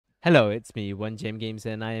Hello, it's me, 1JMGames,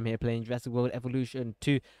 and I am here playing Jurassic World Evolution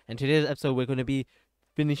 2. And today's episode, we're going to be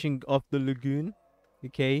finishing off the lagoon,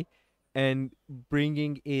 okay? And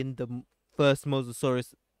bringing in the first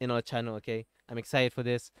Mosasaurus in our channel, okay? I'm excited for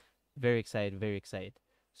this. Very excited, very excited.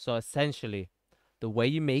 So, essentially, the way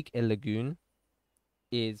you make a lagoon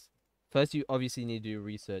is first, you obviously need to do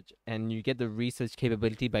research, and you get the research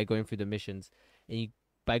capability by going through the missions.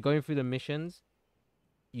 By going through the missions,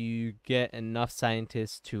 you get enough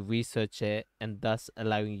scientists to research it and thus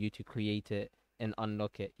allowing you to create it and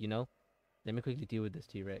unlock it, you know? Let me quickly deal with this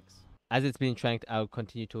T-Rex. As it's been tranked, I'll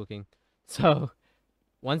continue talking. So,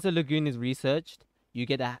 once the lagoon is researched, you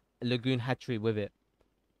get a lagoon hatchery with it,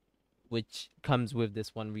 which comes with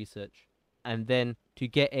this one research. And then to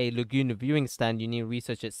get a lagoon viewing stand, you need to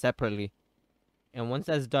research it separately. And once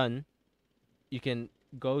that's done, you can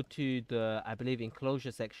go to the, I believe,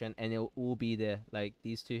 enclosure section, and it'll all be there, like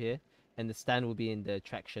these two here, and the stand will be in the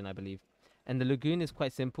attraction, I believe. And the lagoon is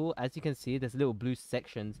quite simple. As you can see, there's little blue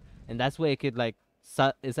sections, and that's where it could like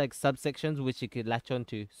it's like subsections which you could latch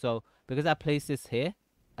onto. So because I placed this here,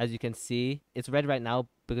 as you can see, it's red right now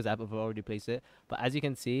because I've already placed it, but as you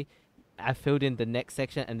can see, I filled in the next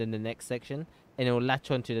section and then the next section, and it will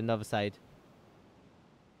latch onto the another side.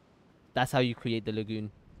 That's how you create the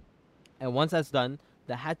lagoon. And once that's done,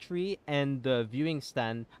 the hatchery and the viewing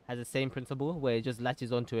stand has the same principle where it just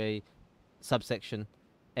latches onto a subsection,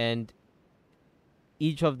 and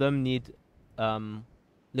each of them need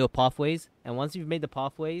little pathways. And once you've made the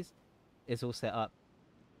pathways, it's all set up.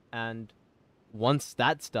 And once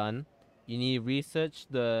that's done, you need to research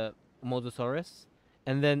the Mosasaurus,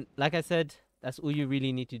 and then, like I said, that's all you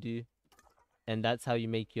really need to do, and that's how you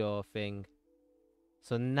make your thing.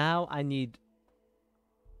 So now I need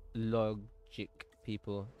logic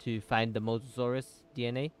people to find the Mosasaurus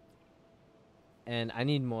DNA, and I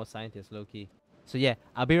need more scientists, low-key. So yeah,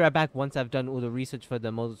 I'll be right back once I've done all the research for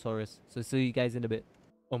the Mosasaurus. So see you guys in a bit.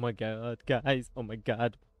 Oh my god, guys. Oh my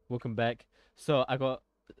god. Welcome back. So I got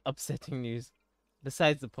upsetting news.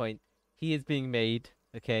 Besides the point, he is being made,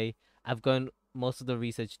 okay? I've gotten most of the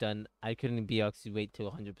research done. I couldn't be asked to wait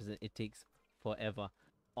till 100%. It takes forever.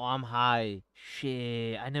 Oh, I'm high.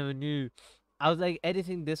 Shit, I never knew. I was like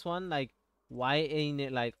editing this one, like, why ain't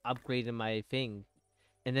it like upgrading my thing?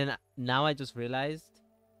 And then now I just realized.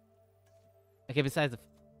 Okay, besides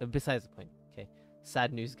the point. Okay,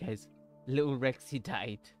 sad news, guys. Little Rexy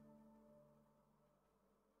died.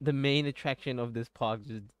 The main attraction of this park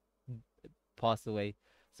just passed away.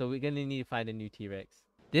 So we're gonna need to find a new T-Rex.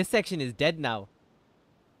 This section is dead now.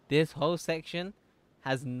 This whole section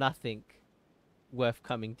has nothing worth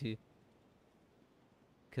coming to.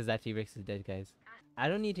 Because that T-Rex is dead, guys. I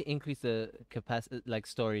don't need to increase the capacity, like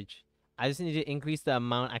storage. I just need to increase the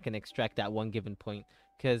amount I can extract at one given point.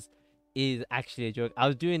 Because it is actually a joke. I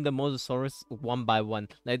was doing the Mosasaurus one by one.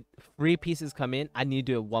 Like, 3 pieces come in, I need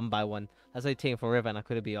to do it one by one. That's why it's taking forever, and I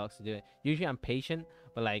couldn't be asked to do it. Usually I'm patient,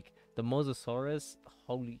 but like, the Mosasaurus,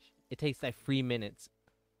 it takes like 3 minutes.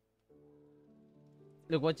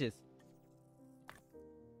 Look, watch this.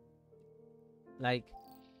 Like,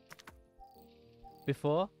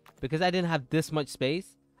 before, because I didn't have this much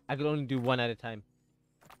space, I could only do 1 at a time.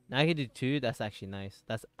 Now I can do 2. That's actually nice.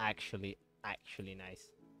 That's actually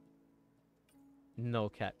nice. No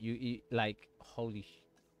cap. You like, holy sh.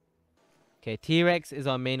 Okay, T-Rex is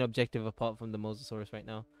our main objective apart from the Mosasaurus right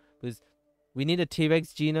now. Because we need a T-Rex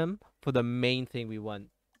genome for the main thing we want.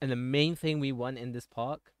 And the main thing we want in this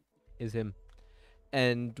park is him.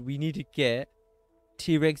 And we need to get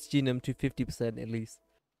T-Rex genome to 50% at least.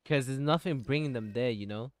 Because there's nothing bringing them there, you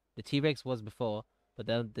know? The T-Rex was before, but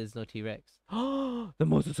then there's no T-Rex. Oh, the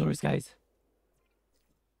Mosasaurus, guys.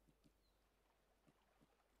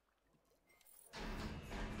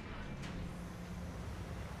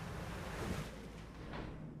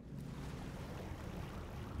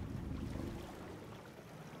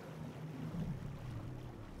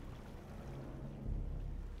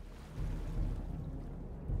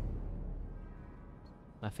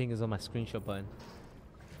 My finger's on my screenshot button.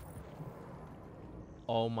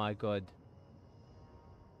 Oh my god.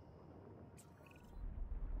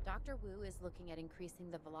 Dr. Wu is looking at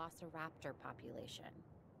increasing the velociraptor population.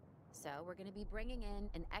 So we're going to be bringing in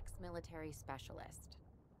an ex-military specialist.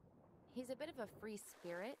 He's a bit of a free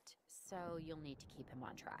spirit, so you'll need to keep him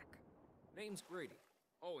on track. Name's Grady.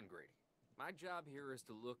 Owen Grady. My job here is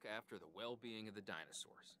to look after the well-being of the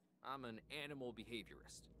dinosaurs. I'm an animal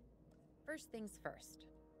behaviorist. First things first.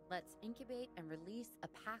 Let's incubate and release a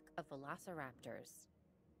pack of velociraptors.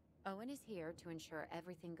 Owen is here to ensure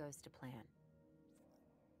everything goes to plan.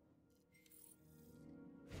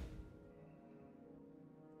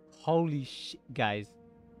 Holy shit, guys.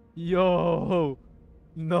 Yo,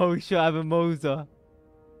 no shot of a Mosa.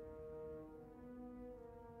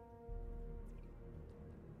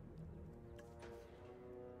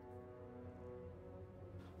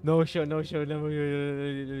 No shot, no shot, no.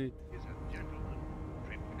 Ladies and gentlemen,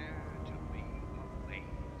 prepare to be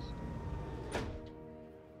amazed.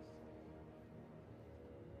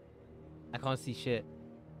 I can't see shit.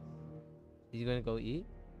 Is he gonna go eat?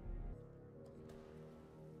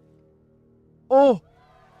 Oh!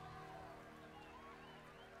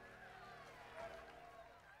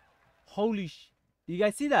 Holy sh! You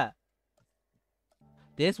guys see that?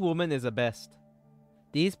 This woman is the best.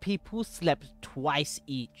 These people slept twice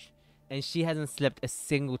each, and she hasn't slept a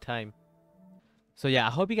single time. So yeah, I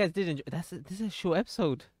hope you guys did enjoy. This is a short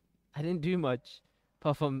episode. I didn't do much,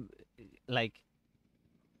 apart from like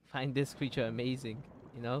find this creature amazing.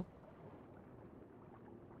 You know?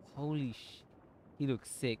 Holy sh! He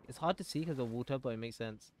looks sick. It's hard to see because of water, but it makes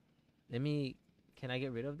sense. Let me. Can I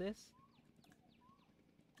get rid of this?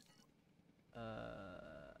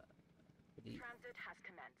 Transit has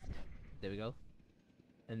commenced. There we go.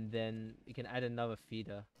 And then you can add another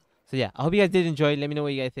feeder. So yeah, I hope you guys did enjoy. Let me know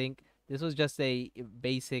what you guys think. This was just a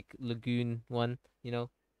basic lagoon one, you know,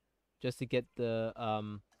 just to get the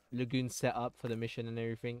lagoon set up for the mission and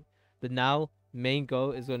everything. But now main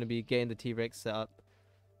goal is going to be getting the T-Rex set up.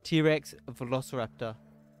 T-Rex, Velociraptor,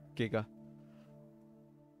 Giga.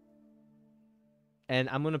 And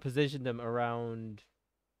I'm going to position them around...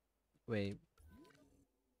 Wait.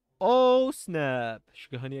 Oh, snap.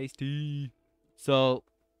 Sugar honey iced tea. So,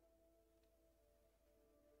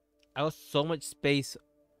 I got so much space.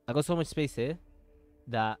 I got so much space here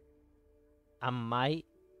that I might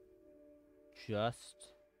just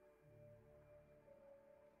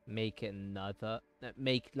make another,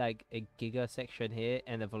 make like a Giga section here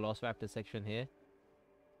and a Velociraptor section here.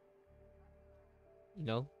 You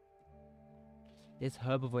know, this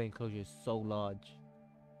herbivore enclosure is so large.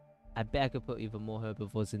 I bet I could put even more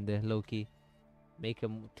herbivores in there, low-key. Make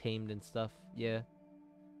them tamed and stuff, yeah.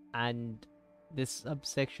 And this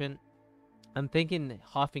subsection, I'm thinking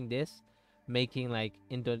halving this, making like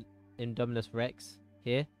Indominus Rex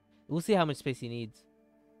here. We'll see how much space he needs.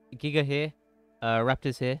 Giga here,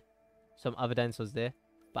 Raptors here, some other dinosaurs there.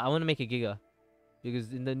 But I want to make a Giga,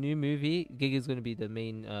 because in the new movie, Giga is going to be the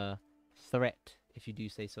main threat, if you do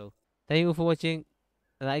say so. Thank you all for watching.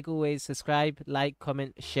 Like always, subscribe, like,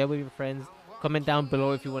 comment, share with your friends. Comment down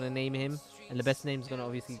below if you want to name him. And the best name is going to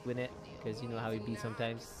obviously win it, because you know how he be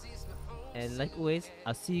sometimes. And like always,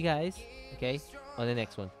 I'll see you guys, okay, on the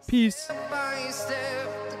next one. Peace. By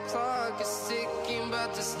step, the clock is ticking,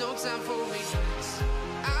 but there's no time for me.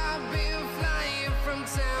 I've been flying from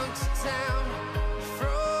town to town,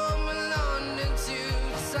 from London to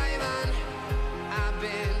Taiwan. I've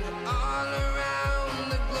been all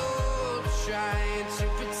around the globe trying to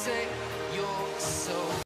protect